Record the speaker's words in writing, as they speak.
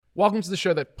Welcome to the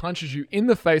show that punches you in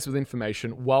the face with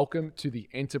information. Welcome to the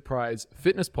Enterprise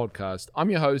Fitness Podcast.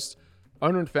 I'm your host,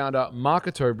 owner and founder, Mark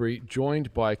Atobri,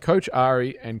 joined by Coach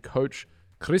Ari and Coach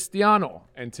Cristiano.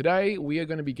 And today we are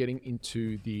going to be getting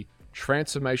into the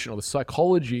transformation or the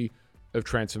psychology of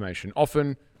transformation.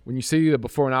 Often when you see the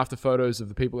before and after photos of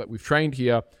the people that we've trained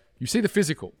here, you see the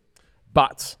physical,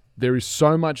 but there is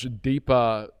so much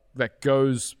deeper that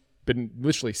goes, been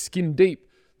literally skin deep,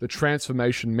 the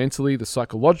transformation mentally, the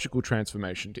psychological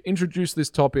transformation. To introduce this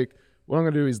topic, what I'm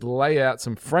going to do is lay out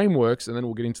some frameworks and then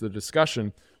we'll get into the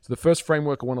discussion. So the first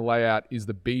framework I want to lay out is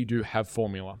the be, do, have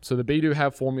formula. So the be, do,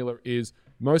 have formula is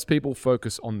most people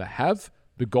focus on the have,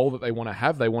 the goal that they want to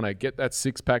have. They want to get that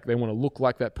six pack. They want to look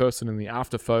like that person in the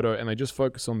after photo, and they just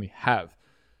focus on the have.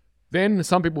 Then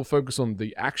some people focus on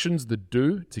the actions, the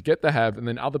do, to get the have, and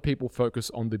then other people focus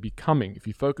on the becoming. If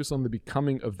you focus on the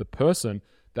becoming of the person,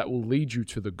 that will lead you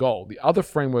to the goal. The other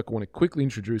framework I want to quickly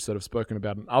introduce that I've spoken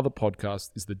about in other podcasts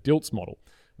is the DILTS model,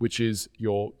 which is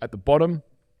at the bottom,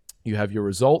 you have your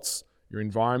results, your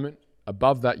environment.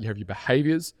 Above that, you have your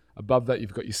behaviors. Above that,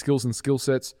 you've got your skills and skill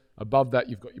sets. Above that,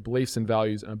 you've got your beliefs and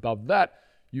values. And above that,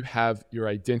 you have your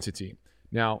identity.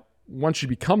 Now, once you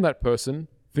become that person,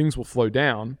 things will flow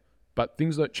down, but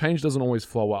change doesn't always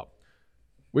flow up.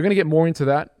 We're going to get more into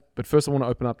that, but first I want to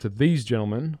open up to these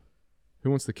gentlemen. Who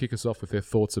wants to kick us off with their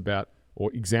thoughts about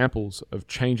or examples of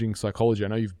changing psychology? I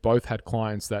know you've both had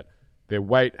clients that their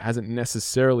weight hasn't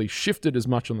necessarily shifted as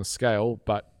much on the scale,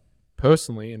 but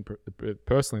personally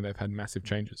they've had massive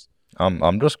changes.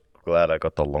 I'm just glad I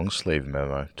got the long sleeve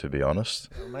memo, to be honest.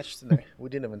 How much today? We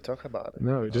didn't even talk about it.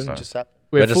 No, we didn't. Just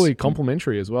We're fully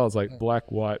complementary as well. It's like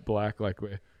black, white, black, like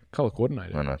we're color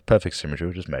coordinated. No, perfect symmetry.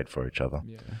 We're just made for each other.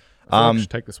 Yeah. I should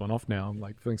take this one off now. I'm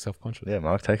like feeling self-conscious. Yeah,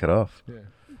 Mark, take it off. Yeah.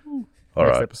 All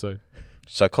Next right. episode.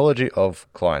 Psychology of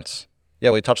clients.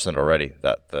 Yeah, we touched on it already,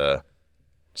 that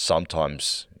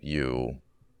sometimes you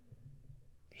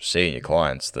see in your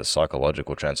clients the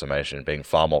psychological transformation being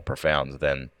far more profound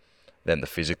than the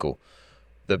physical.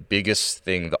 The biggest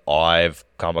thing that I've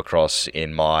come across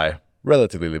in my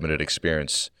relatively limited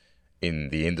experience in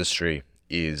the industry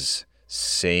is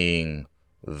seeing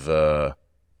the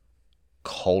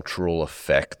cultural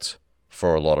effect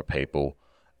for a lot of people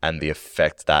and the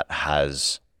effect that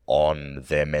has on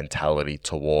their mentality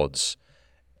towards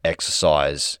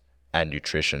exercise and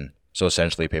nutrition. So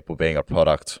essentially people being a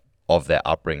product of their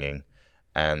upbringing,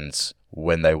 and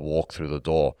when they walk through the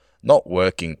door, not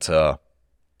working to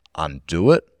undo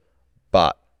it,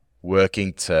 but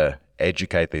working to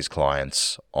educate these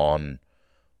clients on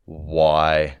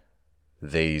why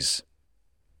these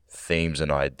themes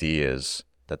and ideas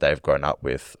that they've grown up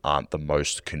with aren't the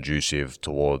most conducive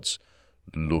towards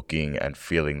looking and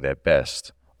feeling their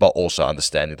best, but also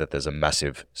understanding that there's a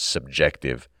massive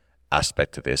subjective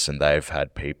aspect to this, and they've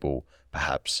had people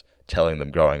perhaps telling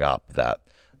them growing up that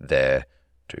they're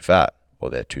too fat or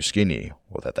they're too skinny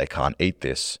or that they can't eat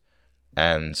this,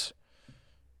 and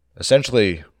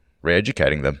essentially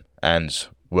re-educating them and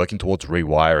working towards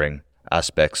rewiring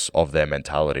aspects of their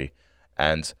mentality.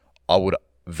 And I would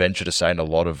venture to say in a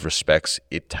lot of respects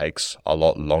it takes a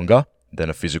lot longer than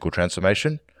a physical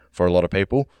transformation for a lot of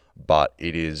people, but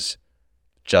it is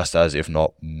just as, if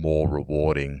not more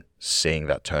rewarding, seeing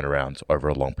that turnaround over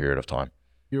a long period of time.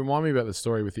 You remind me about the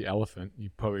story with the elephant. You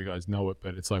probably guys know it,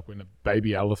 but it's like when a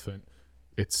baby elephant,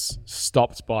 it's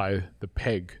stopped by the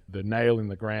peg, the nail in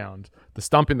the ground, the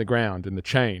stump in the ground, and the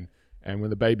chain. And when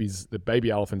the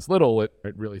baby elephant's little, it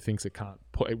really thinks it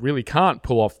really can't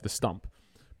pull off the stump.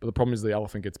 But the problem is the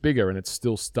elephant gets bigger and it's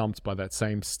still stumped by that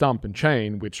same stump and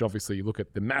chain, which obviously you look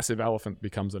at the massive elephant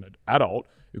becomes an adult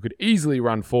who could easily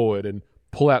run forward and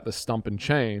pull out the stump and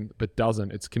chain, but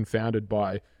doesn't. It's confounded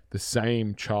by the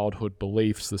same childhood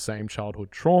beliefs, the same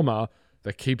childhood trauma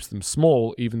that keeps them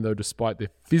small, even though despite their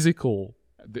physical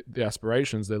the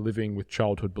aspirations, they're living with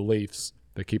childhood beliefs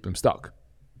that keep them stuck.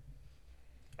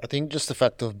 I think just the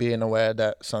fact of being aware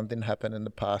that something happened in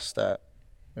the past that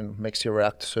makes you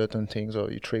react to certain things, or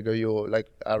you trigger you, like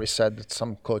Ari said,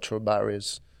 some cultural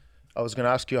barriers. I was going to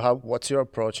ask you, what's your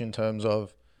approach in terms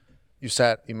of, you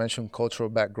mentioned cultural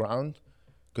background,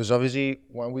 because obviously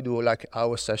when we do like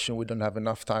our session, we don't have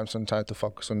enough time sometimes to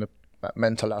focus on the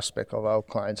mental aspect of our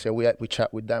clients. Yeah, we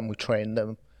chat with them, we train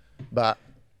them, but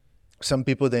some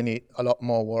people, they need a lot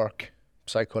more work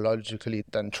psychologically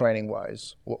than training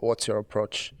wise. What's your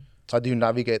approach? How do you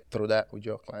navigate through that with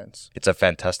your clients? It's a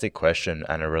fantastic question,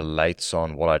 and it relates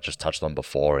on what I just touched on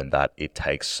before, in that it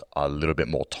takes a little bit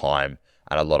more time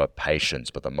and a lot of patience.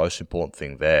 But the most important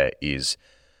thing there is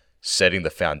setting the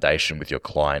foundation with your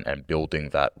client and building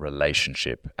that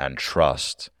relationship and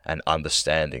trust and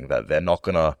understanding that they're not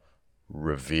going to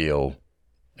reveal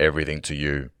everything to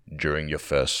you during your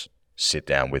first sit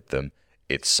down with them.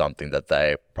 It's something that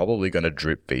they're probably going to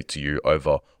drip feed to you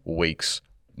over weeks,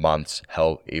 months,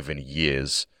 hell, even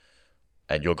years.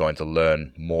 And you're going to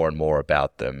learn more and more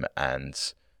about them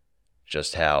and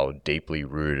just how deeply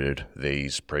rooted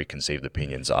these preconceived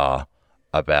opinions are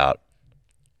about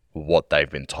what they've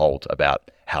been told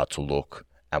about how to look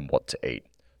and what to eat.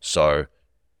 So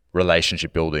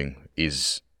relationship building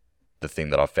is the thing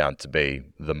that I've found to be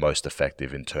the most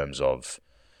effective in terms of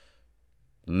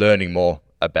learning more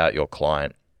about your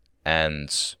client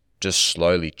and just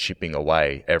slowly chipping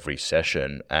away every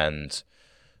session and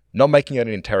not making it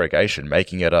an interrogation,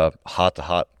 making it a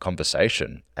heart-to-heart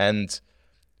conversation and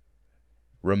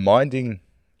reminding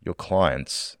your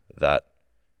clients that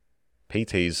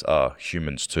PTs are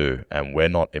humans too, and we're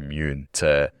not immune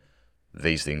to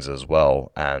these things as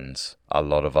well. And a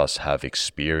lot of us have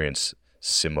experienced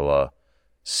similar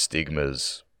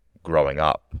stigmas growing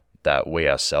up that we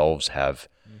ourselves have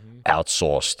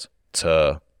outsourced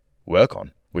to work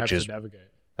on, which is navigate.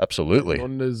 Absolutely.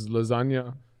 Nonna's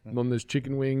lasagna, nonna's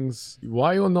chicken wings.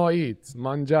 Why you not eat?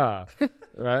 Manja.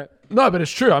 Right? No, but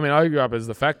it's true. I mean, I grew up as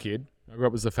the fat kid.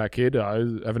 I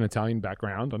have an Italian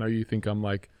background. I know you think I'm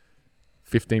like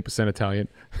 15% Italian.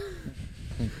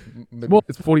 Well,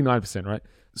 it's 49%, right?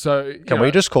 So can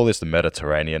we just call this the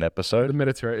Mediterranean episode? The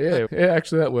Mediterranean, yeah.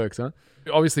 Actually, that works, huh?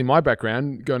 Obviously, my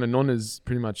background, going to nonna's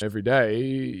pretty much every day,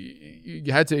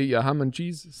 you had to eat your ham and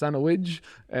cheese sandwich,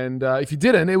 and if you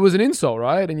didn't, it was an insult,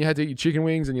 right? And you had to eat your chicken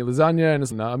wings and your lasagna, and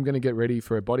it's, no, I'm going to get ready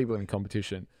for a bodybuilding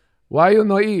competition. Why you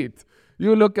not eat?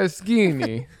 You look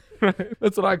skinny.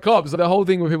 That's what I cop. So the whole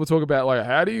thing where people talk about, like,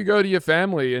 how do you go to your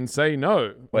family and say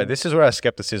no? Wait, this is where our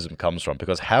skepticism comes from,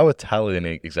 because how Italian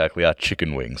exactly are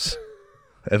chicken wings?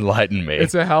 Enlighten me.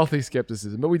 It's a healthy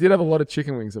skepticism, but we did have a lot of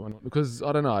chicken wings at one point because,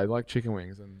 I don't know, I like chicken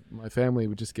wings, and my family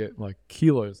would just get like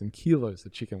kilos and kilos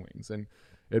of chicken wings, and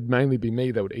it'd mainly be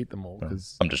me that would eat them all.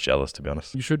 Because I'm just jealous, to be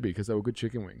honest. You should be, because they were good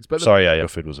chicken wings. But your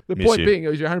food was the point being,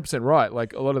 you're 100% right.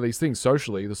 Like, a lot of these things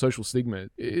socially, the social stigma,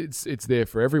 it's there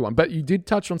for everyone. But you did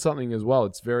touch on something as well.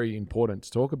 It's very important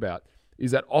to talk about. Is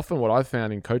that often what I've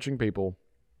found in coaching people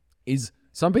is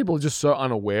some people are just so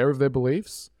unaware of their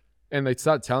beliefs, and they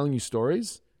start telling you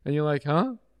stories, and you're like,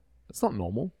 huh? That's not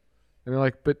normal. And they're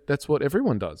like, but that's what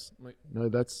everyone does. I'm like, no,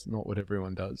 that's not what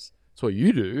everyone does. It's what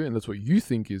you do, and that's what you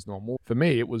think is normal. For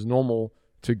me, it was normal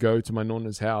to go to my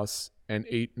nonna's house and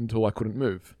eat until I couldn't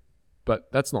move. But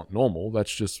that's not normal.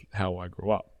 That's just how I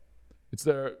grew up.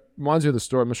 Reminds you of the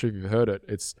story, I'm not sure if you've heard it.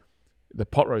 It's the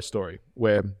pot roast story,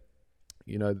 where,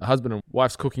 you know, the husband and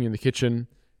wife's cooking in the kitchen,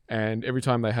 and every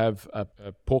time they have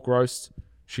a pork roast,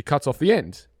 she cuts off the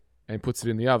end and puts it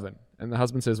in the oven. And the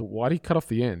husband says, why do you cut off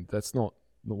the end? That's not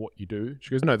what you do. She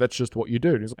goes, no, that's just what you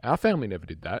do. And he's like, our family never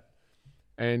did that.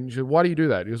 And she goes, why do you do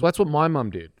that? He goes, well, that's what my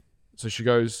mum did. So he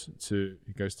goes to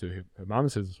her mum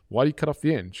and says, why do you cut off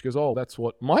the end? She goes, oh, that's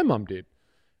what my mum did.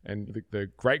 And the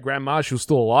great grandma, she was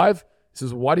still alive,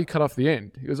 says, why do you cut off the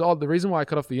end? He goes, oh, the reason why I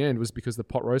cut off the end was because the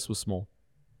pot roast was small.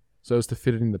 So as to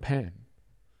fit it in the pan.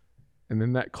 And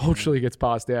then that culturally gets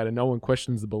passed out, and no one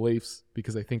questions the beliefs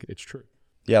because they think it's true.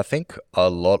 Yeah, I think a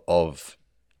lot of,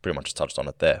 pretty much touched on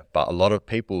it there, but a lot of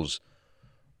people's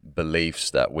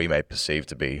beliefs that we may perceive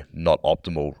to be not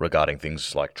optimal regarding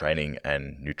things like training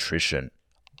and nutrition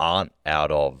aren't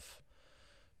out of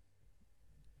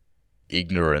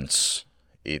ignorance.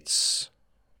 It's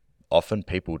often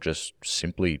people just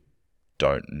simply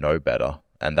don't know better,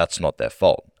 and that's not their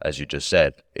fault. As you just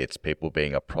said, it's people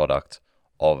being a product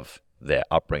of their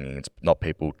upbringing. It's not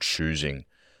people choosing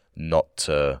not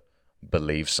to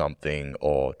believe something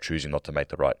or choosing not to make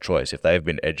the right choice. If they've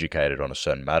been educated on a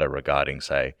certain matter regarding,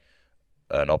 say,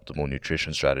 an optimal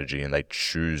nutrition strategy, and they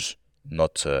choose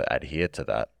not to adhere to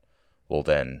that, well,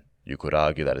 then you could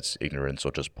argue that it's ignorance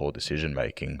or just poor decision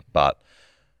making. But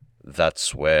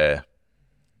that's where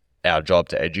our job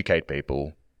to educate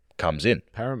people comes in.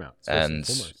 Paramount.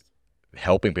 And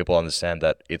helping people understand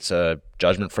that it's a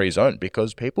judgment-free zone,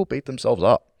 because people beat themselves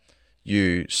up.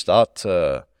 You start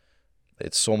to...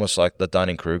 It's almost like the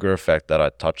Dunning-Kruger effect that I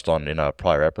touched on in a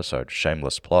prior episode,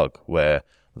 shameless plug, where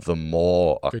the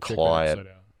more a client,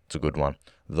 it's a good one,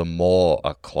 the more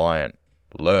a client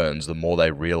learns, the more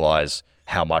they realize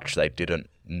how much they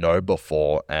didn't know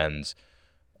before, and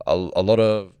a lot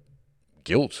of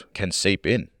guilt can seep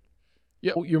in.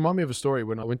 Yeah, well, you remind me of a story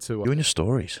when I went to... You and your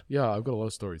stories. Yeah, I've got a lot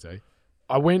of stories, eh?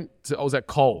 I was at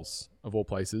Coles, of all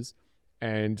places,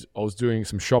 and I was doing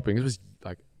some shopping. It was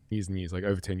like years and years, like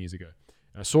over 10 years ago.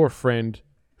 And I saw a friend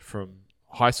from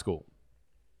high school,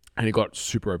 and he got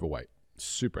super overweight,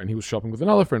 and he was shopping with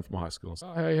another friend from high school. I was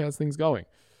like, oh, hey, how's things going?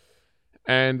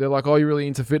 And they're like, oh, you're really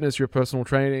into fitness, you're personal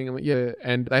training. I'm like, yeah.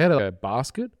 And they had a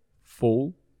basket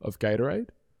full of Gatorade.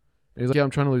 And he's like, yeah,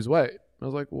 I'm trying to lose weight. And I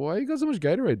was like, why you got so much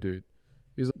Gatorade, dude?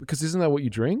 He's like, because isn't that what you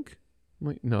drink? I'm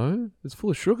like, no, it's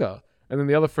full of sugar. And then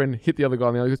the other friend hit the other guy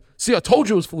and the other goes, see, I told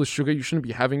you it was full of sugar. You shouldn't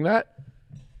be having that.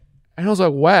 And I was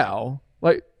like, wow.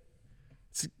 Like,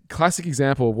 it's a classic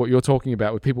example of what you're talking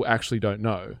about where people actually don't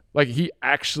know. Like, he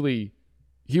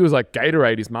was like,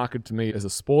 Gatorade is marketed to me as a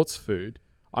sports food.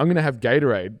 I'm going to have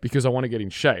Gatorade because I want to get in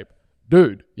shape.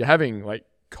 Dude, you're having like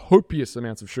copious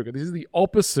amounts of sugar. This is the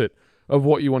opposite of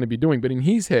what you want to be doing. But in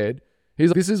his head, he's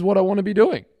like, this is what I want to be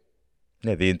doing.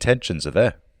 Yeah, the intentions are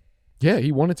there. Yeah,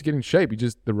 he wanted to get in shape. He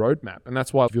just, the roadmap. And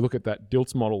that's why if you look at that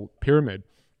Dilts model pyramid,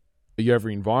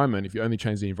 every environment, if you only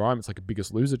change the environment, it's like a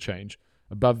biggest loser change.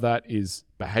 Above that is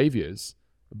behaviors.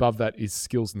 Above that is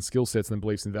skills and skill sets and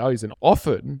beliefs and values. And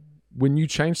often when you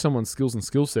change someone's skills and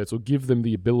skill sets or give them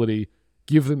the ability,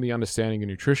 give them the understanding of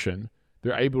nutrition,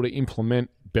 they're able to implement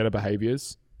better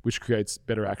behaviors, which creates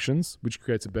better actions, which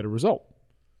creates a better result.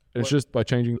 And it's just by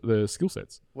changing the skill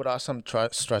sets. What are some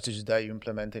strategies that you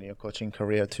implement in your coaching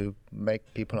career to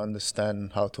make people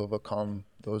understand how to overcome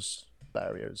those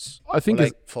barriers? I think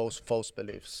like false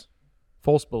beliefs.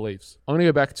 False beliefs. I'm going to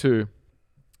go back to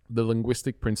the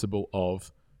linguistic principle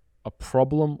of a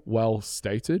problem well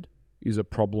stated is a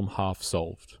problem half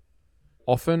solved.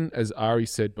 Often, as Ari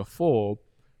said before,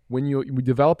 when we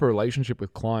develop a relationship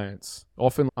with clients,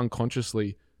 often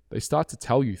unconsciously, they start to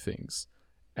tell you things.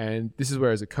 And this is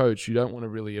where, as a coach, you don't want to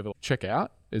really ever check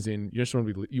out, as in you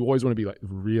always want to be like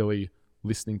really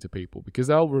listening to people because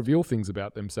they'll reveal things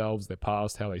about themselves, their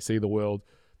past, how they see the world,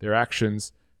 their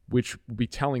actions, which will be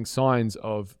telling signs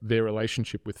of their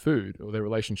relationship with food or their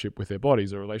relationship with their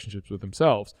bodies or relationships with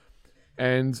themselves.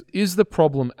 And is the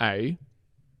problem A,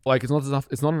 like it's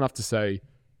not enough to say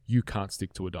you can't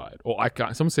stick to a diet or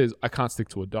someone says I can't stick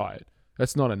to a diet.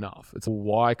 That's not enough. It's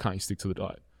why can't you stick to the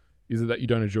diet? Is it that you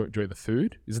don't enjoy the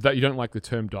food? Is it that you don't like the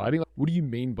term dieting? Like, what do you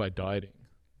mean by dieting?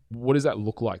 What does that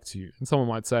look like to you? And someone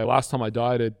might say, last time I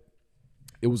dieted,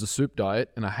 it was a soup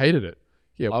diet and I hated it.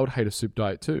 Yeah, I would hate a soup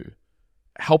diet too.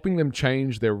 Helping them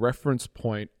change their reference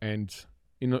point, and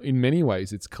in many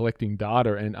ways, it's collecting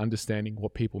data and understanding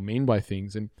what people mean by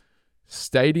things and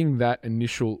stating that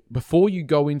initial, before you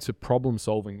go into problem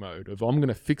solving mode of I'm going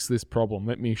to fix this problem,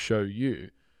 let me show you,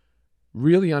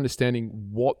 really understanding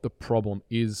what the problem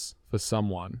is for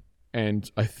someone. And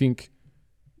I think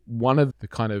one of the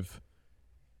kind of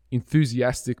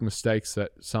enthusiastic mistakes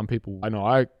that some people, I know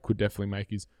I could definitely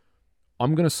make, is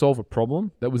I'm going to solve a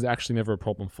problem that was actually never a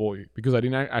problem for you because I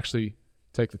didn't actually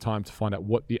take the time to find out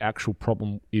what the actual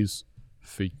problem is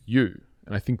for you.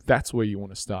 And I think that's where you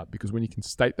want to start, because when you can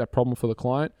state that problem for the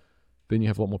client, then you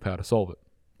have a lot more power to solve it.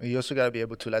 You also got to be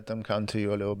able to let them come to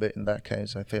you a little bit in that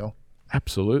case, I feel.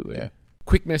 Absolutely. Yeah.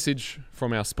 Quick message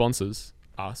from our sponsors,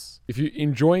 us. If you're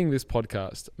enjoying this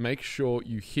podcast, make sure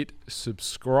you hit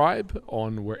subscribe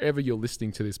on wherever you're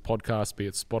listening to this podcast, be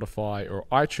it Spotify or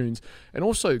iTunes. And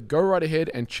also go right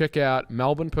ahead and check out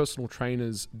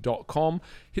melbournepersonaltrainers.com.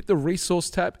 Hit the resource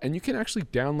tab and you can actually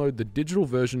download the digital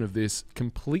version of this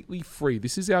completely free.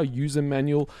 This is our user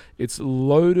manual. It's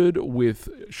loaded with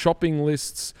shopping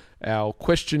lists, our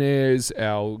questionnaires,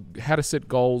 our how to set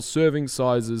goals, serving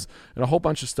sizes, and a whole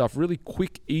bunch of stuff. Really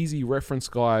quick, easy reference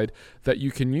guide that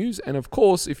you can use. And of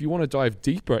course, if you want to dive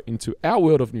deeper into our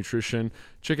world of nutrition,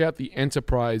 check out the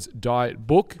Enterprise Diet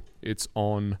book. It's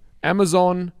on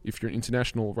Amazon if you're an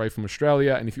international away from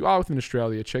Australia. And if you are within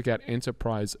Australia, check out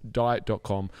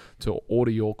enterprisediet.com to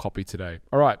order your copy today.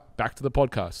 All right, back to the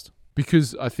podcast.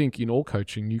 Because I think in all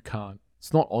coaching,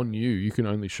 it's not on you. You can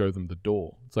only show them the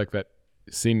door. It's like that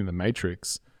scene in The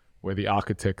Matrix where the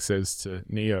architect says to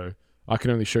Neo, I can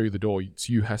only show you the door, it's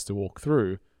you has to walk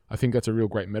through. I think that's a real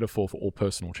great metaphor for all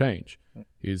personal change,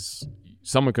 is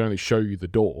someone can only show you the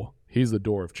door. Here's the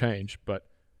door of change, but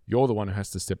you're the one who has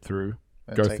to step through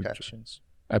and go take through actions.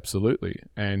 Absolutely.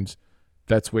 And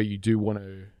that's where you do want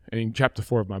to, and in chapter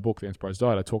 4 of my book, The Enterprise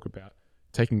Diet, I talk about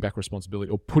taking back responsibility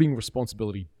or putting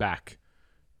responsibility back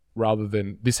rather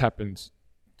than this happened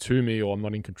to me or I'm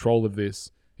not in control of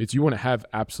this. It's you want to have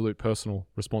absolute personal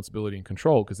responsibility and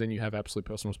control, because then you have absolute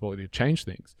personal responsibility to change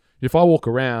things. If I walk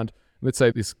around, let's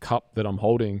say this cup that I'm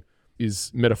holding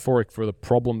is metaphoric for the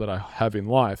problem that I have in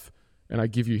life, and I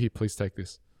give you, here, please take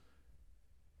this.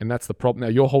 And that's the problem. Now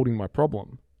you're holding my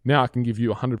problem. Now I can give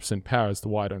you 100% power as to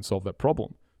why I don't solve that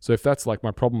problem. So if that's like my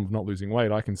problem of not losing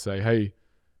weight, I can say, hey,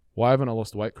 why haven't I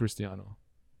lost weight, Cristiano?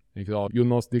 And he goes, oh, you're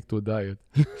not stick to a diet.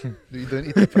 You don't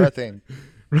eat the protein.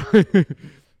 Right.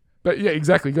 But yeah,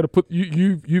 exactly.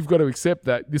 You've got to accept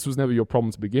that this was never your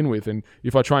problem to begin with. And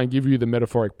if I try and give you the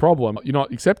metaphoric problem, you're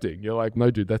not accepting. You're like,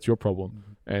 no, dude, that's your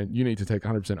problem. And you need to take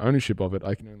 100% ownership of it.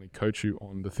 I can only coach you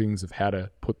on the things of how to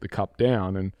put the cup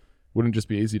down, and wouldn't just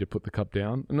be easy to put the cup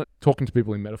down. And talking to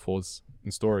people in metaphors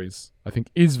and stories, I think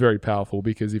is very powerful,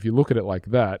 because if you look at it like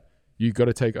that, you got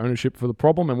to take ownership for the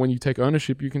problem. And when you take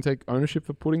ownership, you can take ownership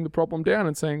for putting the problem down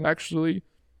and saying, actually,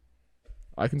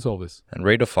 I can solve this. And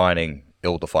redefining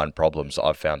ill-defined problems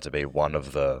I've found to be one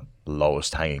of the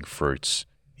lowest hanging fruits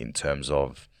in terms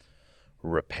of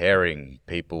repairing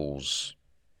people's,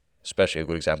 especially a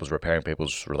good example is repairing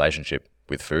people's relationship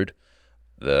with food.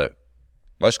 The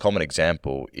most common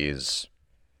example is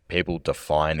people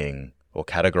defining or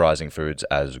categorizing foods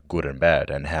as good and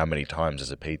bad. And how many times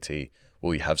as a PT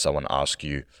will you have someone ask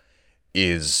you,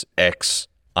 is X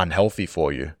unhealthy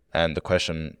for you? And the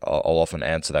question, I'll often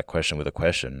answer that question with a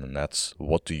question, and that's,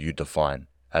 what do you define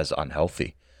as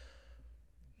unhealthy?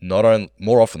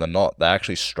 More often than not, they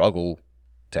actually struggle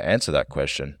to answer that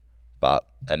question. But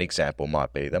an example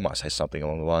might be, they might say something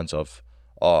along the lines of,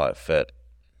 oh, fat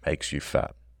makes you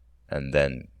fat. And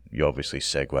then you obviously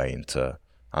segue into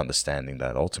understanding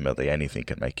that ultimately anything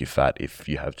can make you fat if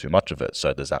you have too much of it.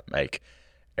 So does that make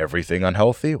everything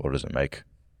unhealthy, or does it make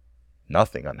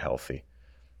nothing unhealthy?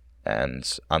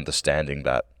 And understanding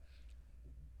that,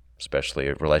 especially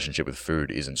a relationship with food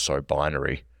isn't so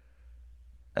binary,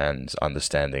 and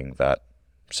understanding that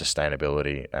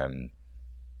sustainability and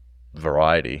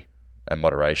variety and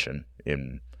moderation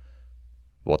in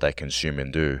what they consume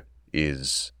and do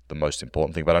is the most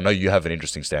important thing. But I know you have an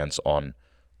interesting stance on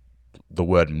the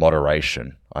word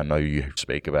moderation. I know you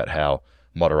speak about how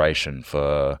moderation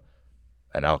for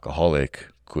an alcoholic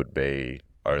could be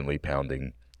only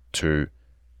pounding 2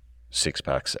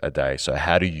 6-packs a day. So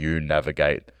how do you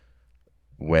navigate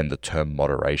when the term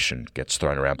moderation gets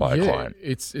thrown around by a client?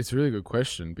 It's a really good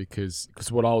question, because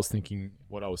what I was thinking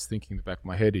in the back of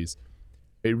my head is,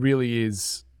 it really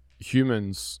is,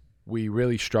 humans, we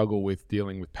really struggle with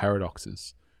dealing with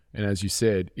paradoxes. And as you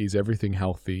said, is everything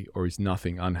healthy or is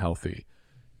nothing unhealthy?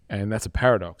 And that's a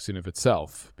paradox in of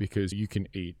itself, because you can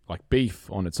eat, like,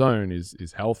 beef on its own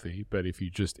is healthy, but if you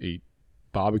just eat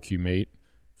barbecue meat,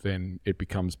 then it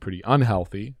becomes pretty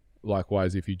unhealthy.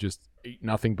 Likewise, if you just eat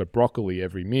nothing but broccoli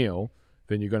every meal,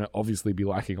 then you're going to obviously be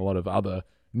lacking a lot of other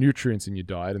nutrients in your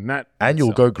diet, and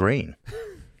you'll go green.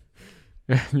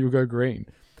 You'll go green.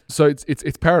 So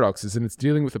it's paradoxes, and it's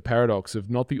dealing with the paradox of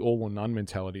not the all or none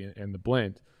mentality and the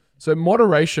blend. So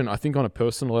moderation, I think on a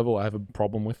personal level, I have a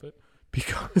problem with it,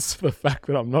 because of the fact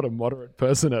that I'm not a moderate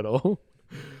person at all.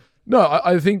 No,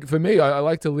 I think for me, I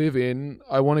like to live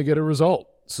I want to get a result.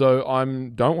 So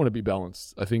don't want to be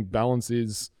balanced. I think balance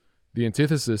is the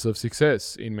antithesis of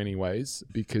success in many ways,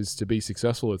 because to be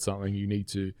successful at something, you need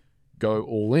to go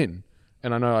all in.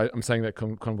 And I know I'm saying that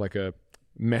kind of like a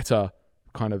meta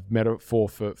kind of metaphor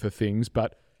for things,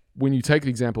 but when you take the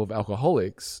example of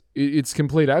alcoholics, it's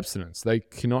complete abstinence. They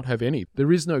cannot have any.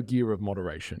 There is no gear of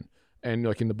moderation. And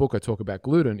like in the book, I talk about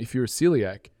gluten. If you're a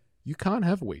celiac, you can't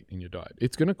have wheat in your diet.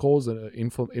 It's going to cause an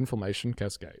inflammation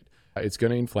cascade. It's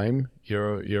going to inflame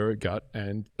your gut,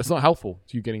 and it's not helpful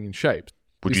to you getting in shape.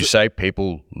 Would you say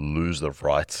people lose the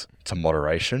right to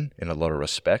moderation in a lot of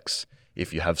respects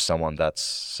if you have someone that's,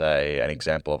 say, an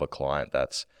example of a client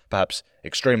that's perhaps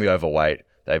extremely overweight,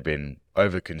 they've been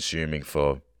over-consuming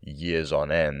for years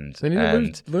on end. They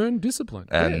need to learn discipline.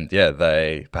 And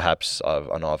they perhaps,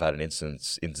 I know I've had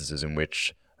instances in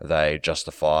which they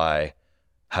justify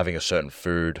having a certain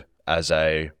food as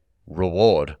a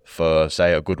reward for,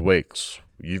 say, a good week.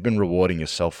 You've been rewarding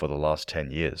yourself for the last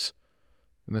 10 years.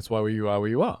 And that's why you are where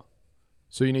you are.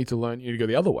 So you need to learn, you need to go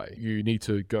the other way. You need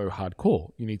to go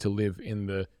hardcore. You need to live in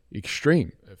the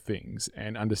extreme of things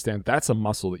and understand that's a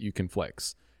muscle that you can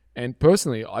flex. And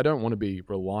personally, I don't want to be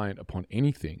reliant upon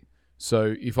anything.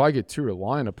 So if I get too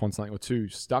reliant upon something or too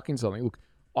stuck in something, look,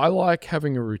 I like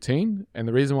having a routine. And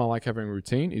the reason why I like having a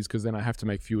routine is because then I have to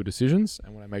make fewer decisions.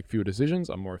 And when I make fewer decisions,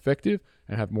 I'm more effective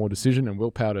and have more decision and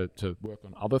willpower to work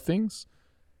on other things.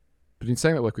 But in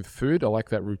saying that, like with food, I like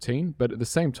that routine. But at the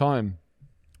same time,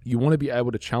 you want to be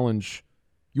able to challenge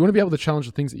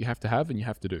the things that you have to have and you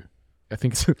have to do. I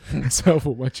think it's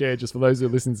helpful. My chair, just for those who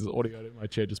listen to this audio, my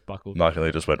chair just buckled. Michael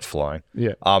just went flying.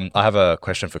 Yeah. I have a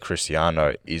question for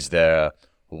Cristiano.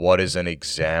 What is an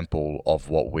example of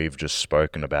what we've just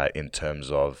spoken about in terms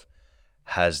of,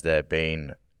 has there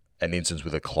been an instance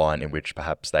with a client in which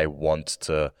perhaps they want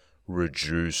to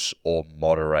reduce or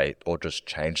moderate or just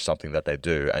change something that they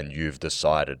do, and you've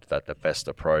decided that the best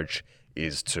approach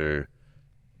is to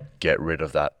get rid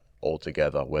of that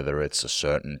altogether, whether it's a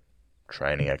certain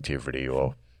training activity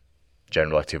or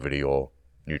general activity or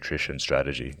nutrition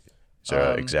strategy? Is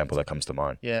there an example that comes to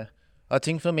mind? Yeah. I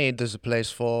think for me, there's a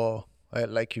place for,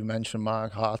 like you mentioned,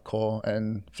 Mark, hardcore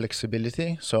and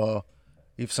flexibility. So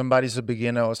if somebody's a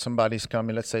beginner or somebody's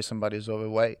coming, let's say somebody's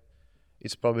overweight,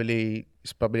 it's probably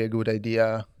a good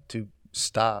idea to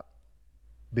start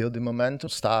building momentum,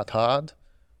 start hard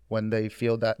when they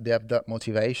feel that they have that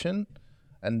motivation.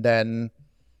 And then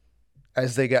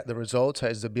as they get the results,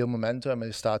 as they build momentum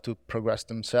and they start to progress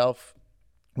themselves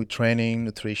with training,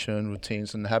 nutrition,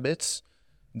 routines and habits,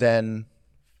 then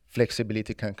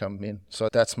flexibility can come in. So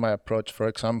that's my approach. For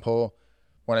example,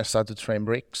 when I started to train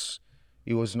bricks,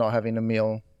 he was not having a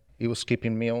meal. He was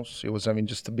skipping meals. He was having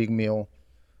just a big meal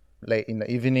late in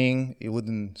the evening. He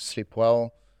wouldn't sleep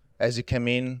well. As he came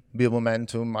in, build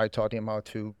momentum, I taught him how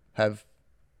to have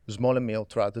a smaller meal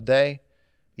throughout the day.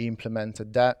 He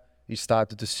implemented that. He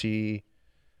started to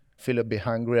feel a bit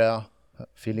hungrier,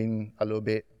 feeling a little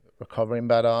bit recovering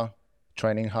better,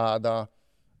 training harder.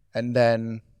 And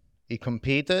then he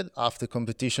competed. After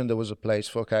competition, there was a place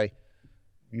for, okay,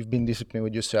 you've been disciplined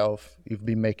with yourself. You've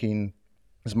been making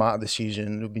smart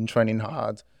decisions. You've been training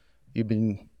hard. You've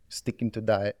been sticking to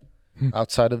diet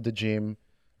outside of the gym.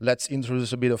 Let's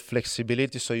introduce a bit of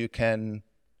flexibility so you can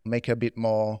make it a bit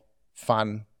more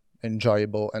fun,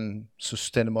 enjoyable, and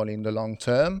sustainable in the long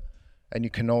term. And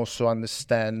you can also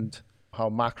understand how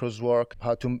macros work,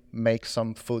 how to make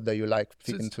some food that you like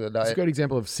fit into the diet. It's a great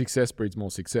example of success breeds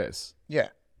more success. Yeah.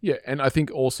 Yeah, and I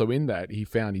think also in that, he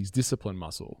found his discipline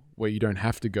muscle, where you don't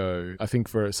have to go. I think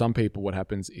for some people, what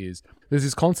happens is there's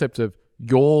this concept of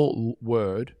your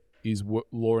word is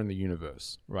law in the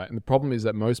universe, right? And the problem is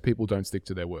that most people don't stick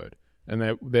to their word.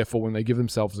 And therefore, when they give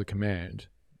themselves a command,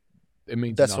 it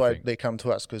means That's nothing. why they come to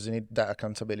us, because they need that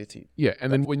accountability. Yeah,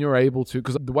 and then when you're able to,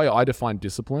 because the way I define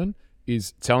discipline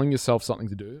is telling yourself something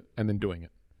to do and then doing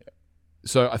it. Yeah.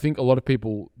 So I think a lot of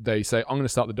people, they say, I'm going to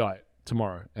start the diet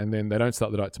tomorrow, and then they don't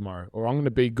start the diet tomorrow. Or I'm going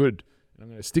to be good, and I'm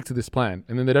going to stick to this plan,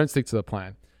 and then they don't stick to the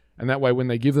plan. And that way, when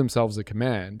they give themselves a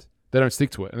command, they don't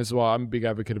stick to it. And this is why I'm a big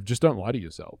advocate of just don't lie to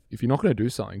yourself. If you're not going to do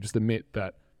something, just admit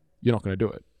that you're not going to do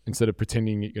it, instead of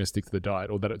pretending you're going to stick to the diet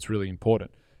or that it's really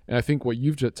important. And I think what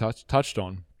you've just touched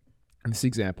on in this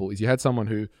example is you had someone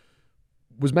who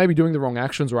was maybe doing the wrong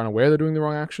actions or unaware they're doing the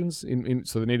wrong actions,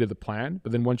 so they needed the plan.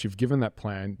 But then once you've given that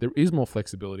plan, there is more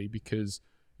flexibility because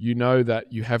you know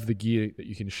that you have the gear that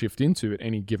you can shift into at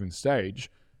any given stage,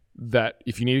 that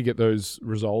if you need to get those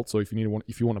results or if you want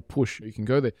to push, you can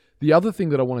go there. The other thing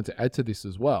that I wanted to add to this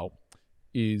as well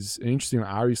is an interesting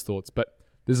Ari's thoughts, but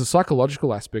there's a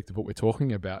psychological aspect of what we're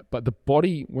talking about. But the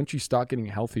body, once you start getting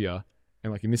healthier,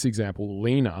 and like in this example,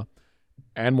 leaner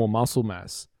and more muscle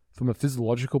mass, from a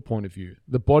physiological point of view,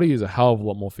 the body is a hell of a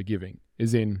lot more forgiving.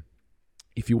 As in,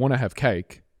 if you want to have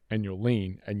cake and you're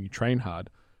lean and you train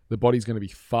hard, the body's going to be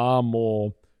far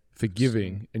more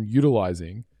forgiving and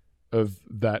utilizing of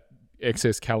that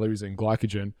excess calories and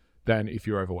glycogen than if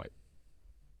you're overweight.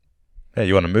 Yeah,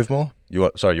 you want to move more? You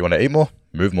want to eat more?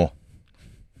 Move more.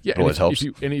 Yeah, it always helps.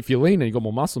 If you're lean and you've got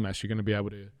more muscle mass, you're going to be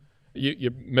able to,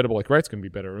 your metabolic rate's going to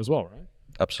be better as well, right?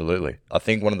 Absolutely. I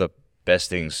think one of the best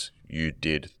things you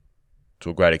did to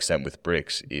a great extent with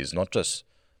bricks is not just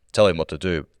tell him what to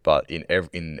do, but in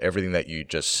everything that you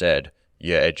just said,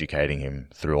 you're educating him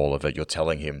through all of it. You're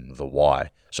telling him the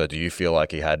why. So do you feel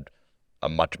like he had a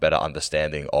much better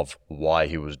understanding of why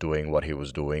he was doing what he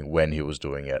was doing, when he was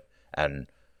doing it, and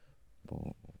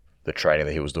the training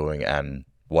that he was doing and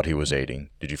what he was eating?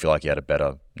 Did you feel like he had a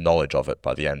better knowledge of it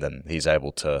by the end, and he's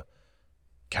able to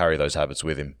carry those habits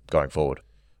with him going forward?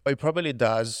 He probably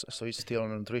does. So he's still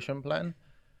on a nutrition plan.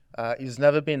 He's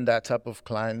never been that type of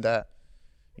client that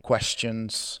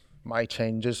questions my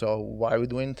changes or why we're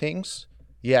doing things.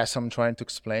 Yes, I'm trying to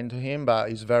explain to him, but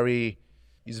he's very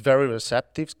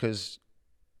receptive because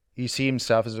he sees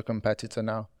himself as a competitor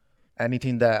now.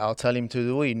 Anything that I'll tell him to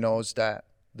do, he knows that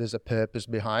there's a purpose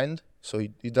behind. So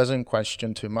he doesn't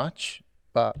question too much,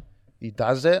 but he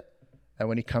does it. And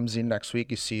when he comes in next week,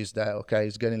 he sees that, okay,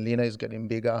 he's getting leaner, he's getting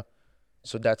bigger.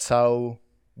 So that's how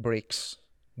bricks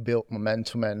built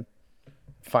momentum and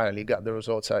finally got the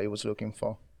results that he was looking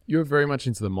for. You're very much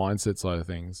into the mindset side of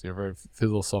things. You're a very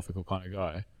philosophical kind of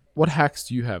guy. What hacks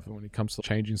do you have when it comes to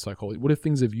changing psychology? What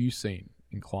things have you seen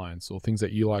in clients or things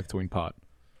that you like to impart?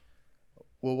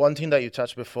 Well, one thing that you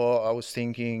touched before, I was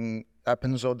thinking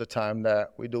happens all the time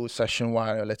that we do session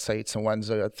one, or let's say it's a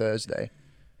Wednesday or Thursday,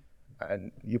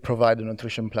 and you provide a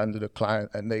nutrition plan to the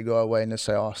client and they go away and they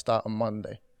say, I'll start on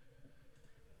Monday.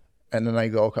 And then I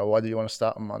go, okay, why do you want to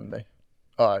start on Monday?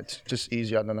 Oh, it's just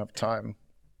easier, I don't have time.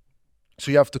 So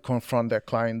you have to confront that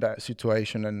client, that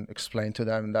situation, and explain to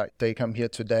them that they come here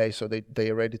today, so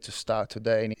they're ready to start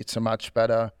today. And it's a much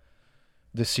better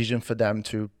decision for them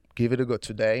to give it a go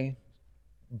today,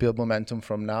 build momentum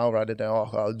from now, rather than, oh,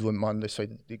 I'll do it Monday. So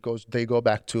they go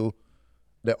back to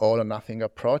the all or nothing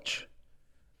approach.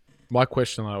 My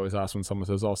question I always ask when someone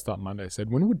says, I'll start Monday, I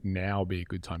said, when would now be a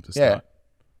good time to start?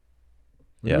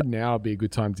 When would now be a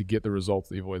good time to get the results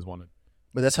that you've always wanted?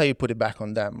 But that's how you put it back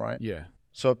on them, right? Yeah.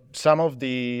 So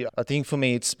I think for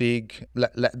me, it's big,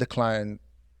 let the client,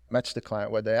 match the client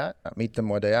where they're at, meet them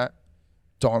where they're at.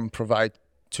 Don't provide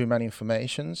too many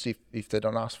informations if they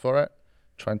don't ask for it.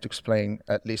 Trying to explain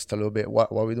at least a little bit why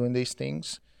we're doing these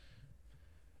things.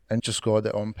 And just go at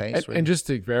their own pace. And just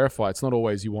to verify, it's not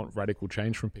always you want radical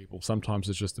change from people. Sometimes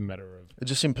it's just a matter of... It's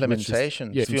just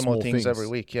implementation. A few more things every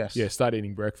week, yes. Yeah, start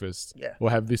eating breakfast. Yeah. Or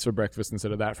have this for breakfast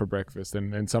instead of that for breakfast.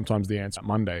 And sometimes the answer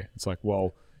Monday. It's like,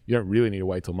 well, you don't really need to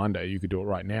wait till Monday. You could do it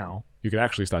right now. You could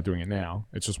actually start doing it now.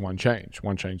 It's just one change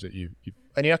that you...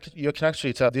 And you can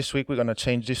actually tell, this week we're going to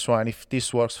change this one. If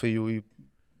this works for you,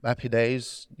 happy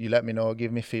days. You let me know,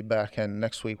 give me feedback, and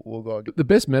next week we'll go. The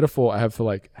best metaphor I have for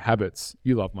like habits,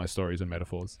 you love my stories and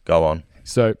metaphors. Go on.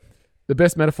 So the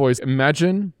best metaphor is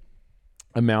imagine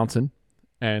a mountain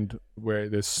and where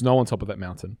there's snow on top of that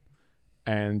mountain,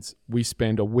 and we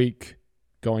spend a week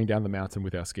going down the mountain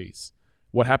with our skis.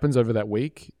 What happens over that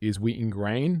week is we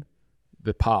ingrain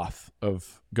the path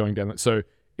of going down that. So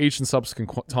each and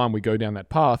subsequent time we go down that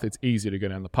path, it's easier to go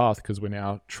down the path because we're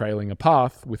now trailing a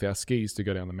path with our skis to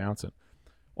go down the mountain.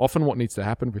 Often what needs to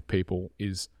happen with people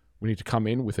is we need to come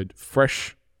in with a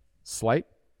fresh slate,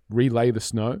 relay the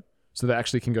snow so they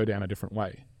actually can go down a different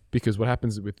way. Because what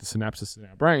happens with the synapses in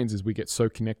our brains is we get so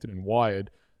connected and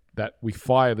wired that we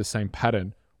fire the same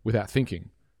pattern without thinking.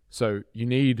 So you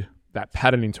need that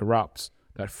pattern interrupts,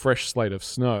 that fresh slate of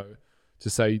snow to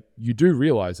say you do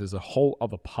realize there's a whole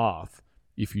other path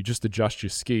if you just adjust your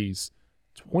skis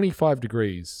 25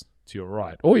 degrees to your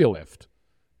right or your left.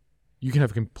 You can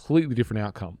have a completely different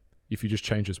outcome if you just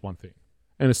change this one thing.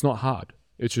 And it's not hard.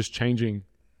 It's just changing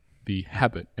the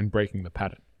habit and breaking the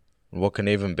pattern. What can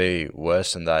even be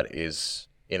worse than that is,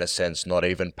 in a sense, not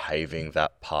even paving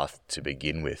that path to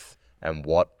begin with. And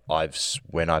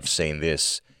when I've seen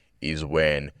this is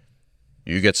when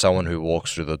you get someone who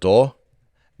walks through the door,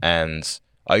 and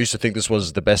I used to think this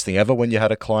was the best thing ever when you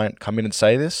had a client come in and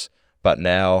say this, but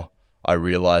now I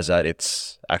realize that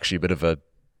it's actually a bit of a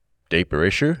deeper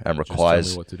issue and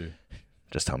requires... Just tell me what to do.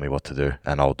 Just tell me what to do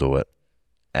and I'll do it.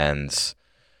 And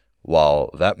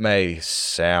while that may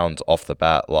sound off the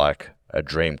bat like a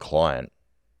dream client,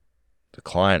 the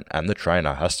client and the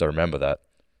trainer has to remember that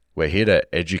we're here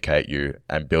to educate you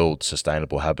and build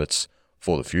sustainable habits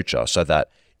for the future, so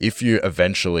that if you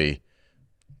eventually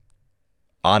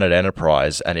aren't at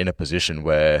enterprise and in a position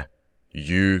where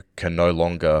you can no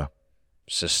longer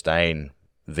sustain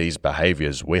these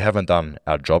behaviors, we haven't done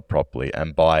our job properly.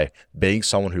 And by being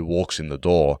someone who walks in the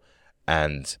door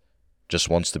and just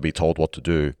wants to be told what to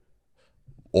do,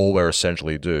 all we're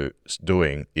essentially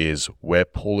doing is we're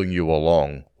pulling you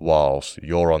along whilst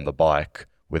you're on the bike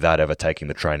without ever taking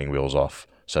the training wheels off.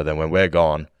 So then when we're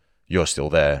gone, you're still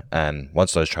there. And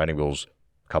once those training wheels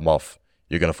come off,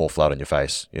 you're going to fall flat on your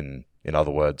face. In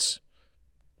other words,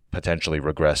 potentially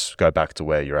regress, go back to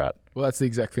where you're at. Well, that's the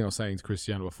exact thing I was saying to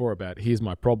Cristiano before about here's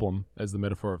my problem as the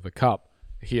metaphor of the cup.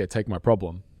 Here, take my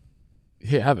problem.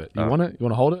 Here, have it. You want it? You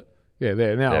want to hold it? Yeah,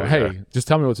 there. Now, hey, just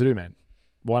tell me what to do, man.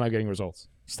 Why not getting results?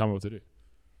 Just tell me what to do.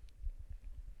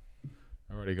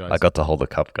 Alrighty, guys. I got to hold the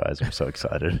cup, guys. I'm so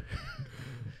excited.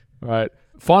 All right.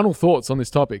 Final thoughts on this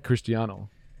topic, Cristiano.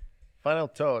 Final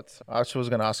thoughts. I actually was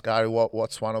going to ask Ari,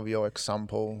 what's one of your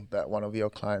example that one of your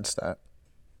clients that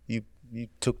you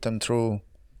took them through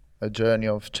a journey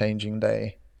of changing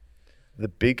day?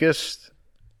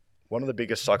 One of the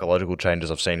biggest psychological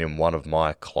changes I've seen in one of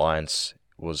my clients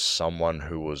was someone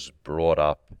who was brought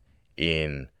up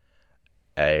in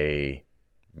a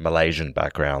Malaysian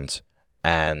background,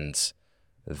 and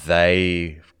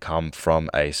they come from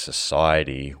a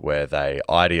society where they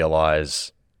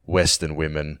idealize Western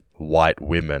women, white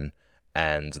women,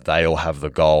 and they all have the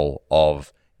goal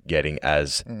of getting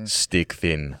as stick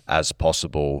thin as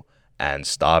possible and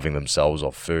starving themselves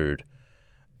of food.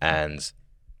 And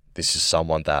this is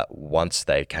someone that once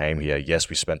they came here, yes,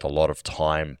 we spent a lot of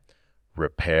time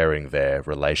repairing their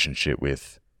relationship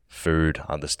with food,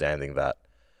 understanding that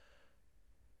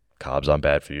carbs aren't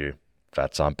bad for you,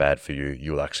 fats aren't bad for you,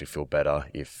 you'll actually feel better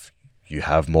if you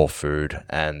have more food.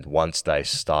 And once they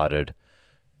started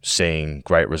seeing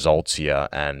great results here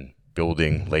and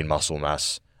building lean muscle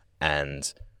mass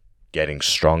and getting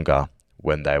stronger,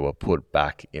 when they were put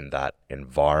back in that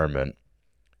environment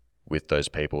with those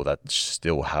people that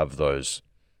still have those,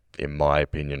 in my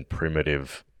opinion,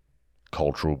 primitive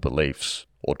cultural beliefs,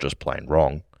 or just plain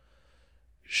wrong,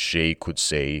 she could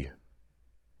see,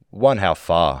 one, how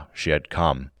far she had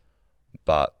come,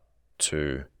 but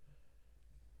two,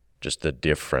 just the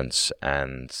difference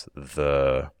and just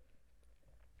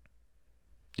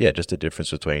the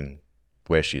difference between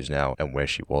where she is now and where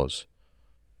she was.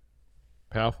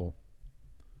 Powerful.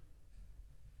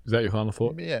 Is that your final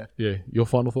thought? Yeah. Yeah. Your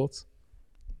final thoughts?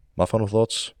 My final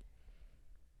thoughts: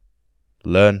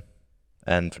 learn,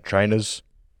 and for trainers,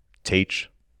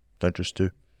 teach, don't just do.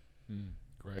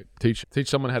 Great. Teach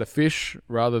someone how to fish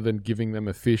rather than giving them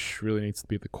a fish really needs to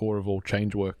be at the core of all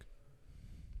change work.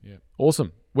 Yeah.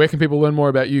 Awesome. Where can people learn more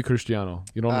about you, Cristiano?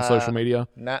 You're not on social media?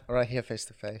 Nah, right here, face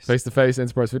to face. Face to face,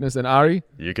 Enterprise Fitness. And Ari?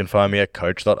 You can find me at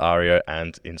coach.ario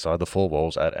and inside the four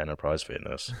walls at Enterprise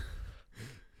Fitness.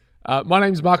 My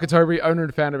name's Mark Atobri, owner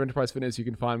and founder of Enterprise Fitness. You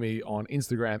can find me on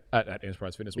Instagram at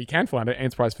Enterprise Fitness. You can find it at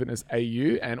Enterprise Fitness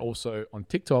AU, and also on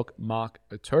TikTok, Mark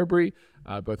Atobri,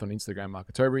 both on Instagram, Mark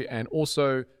Atobri. And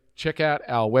also check out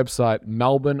our website,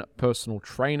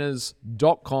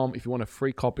 melbournepersonaltrainers.com, if you want a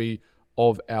free copy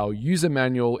of our user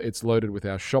manual. It's loaded with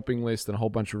our shopping list and a whole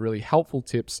bunch of really helpful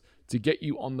tips to get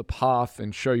you on the path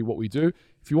and show you what we do.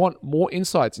 If you want more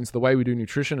insights into the way we do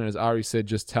nutrition, and as Ari said,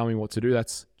 just tell me what to do,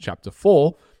 that's chapter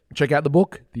 4. Check out the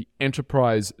book, The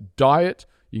Enterprise Diet.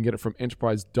 You can get it from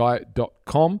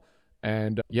enterprisediet.com.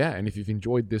 And if you've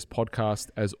enjoyed this podcast,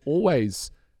 as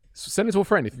always, send it to a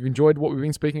friend. If you've enjoyed what we've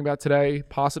been speaking about today,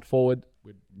 pass it forward.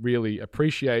 We'd really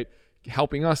appreciate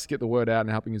helping us get the word out and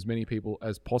helping as many people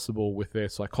as possible with their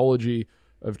psychology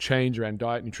of change around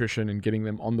diet, nutrition, and getting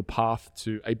them on the path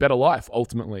to a better life,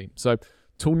 ultimately. So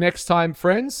till next time,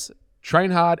 friends, train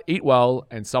hard, eat well,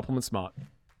 and supplement smart.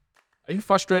 Are you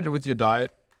frustrated with your diet?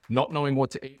 Not knowing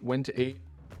what to eat, when to eat,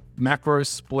 macros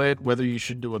split, whether you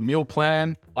should do a meal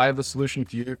plan? I have the solution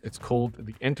for you. It's called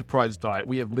the Enterprise Diet.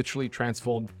 We have literally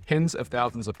transformed tens of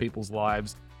thousands of people's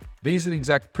lives. These are the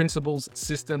exact principles,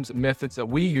 systems, methods that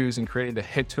we use in creating the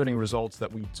head-turning results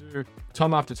that we do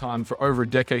time after time for over a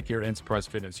decade here at Enterprise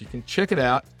Fitness. You can check it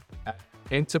out at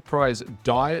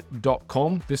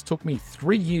enterprisediet.com. This took me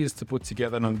 3 years to put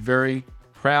together, and I'm very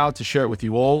proud to share it with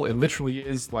you all. It literally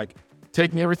is like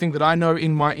taking everything that I know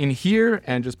in here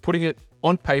and just putting it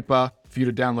on paper for you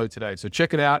to download today. So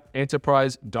check it out,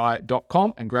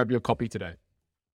 enterprisediet.com, and grab your copy today.